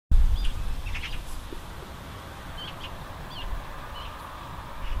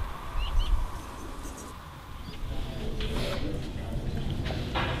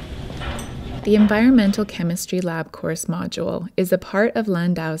The Environmental Chemistry Lab course module is a part of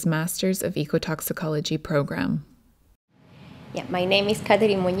Landau's Masters of Ecotoxicology program. Yeah, my name is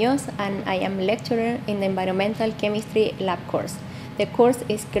Catherine Muñoz and I am lecturer in the Environmental Chemistry Lab course. The course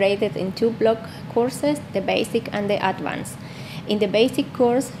is graded in two block courses, the basic and the advanced. In the basic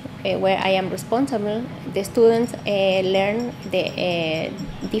course, where I am responsible, the students learn the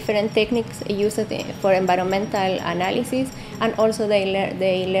different techniques used for environmental analysis, and also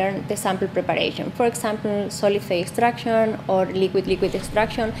they learn the sample preparation. For example, solid phase extraction or liquid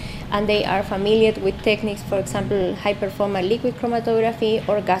extraction, and they are familiar with techniques, for example, high performance liquid chromatography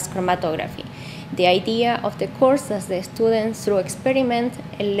or gas chromatography. The idea of the course is the students, through experiment,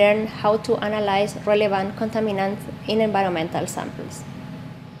 learn how to analyze relevant contaminants in environmental samples.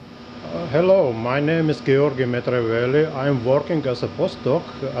 Hello, my name is Georgi Metreveli. I'm working as a postdoc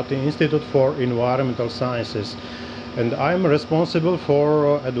at the Institute for Environmental Sciences, and I'm responsible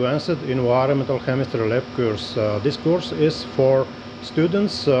for Advanced Environmental Chemistry Lab course. This course is for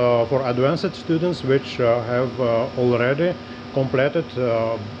students, for advanced students which have already completed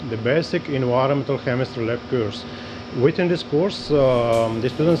the basic environmental chemistry lab course. Within this course, the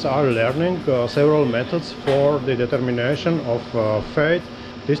students are learning several methods for the determination of fate,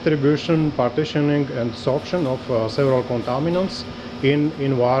 distribution, partitioning and sorption of several contaminants in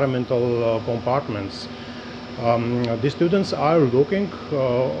environmental compartments. The students are looking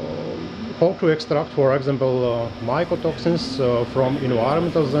how to extract, for example, mycotoxins from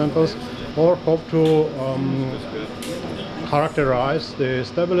environmental samples, or how to characterize the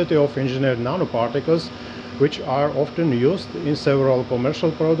stability of engineered nanoparticles, which are often used in several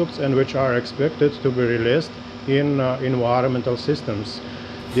commercial products and which are expected to be released in environmental systems.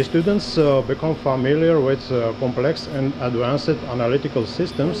 The students become familiar with complex and advanced analytical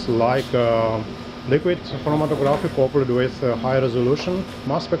systems like liquid chromatography coupled with high-resolution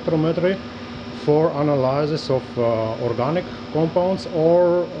mass spectrometry for analysis of organic compounds,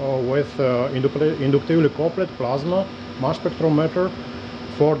 or with inductively coupled plasma mass spectrometer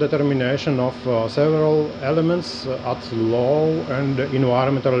for determination of several elements at low and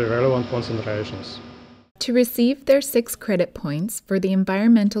environmentally relevant concentrations. To receive their 6 credit points for the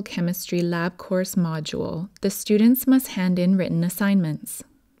Environmental Chemistry Lab course module, the students must hand in written assignments.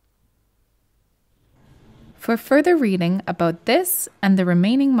 For further reading about this and the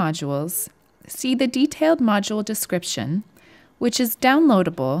remaining modules, see the detailed module description, which is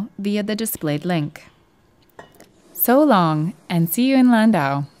downloadable via the displayed link. So long, and see you in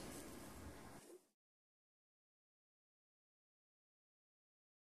Landau.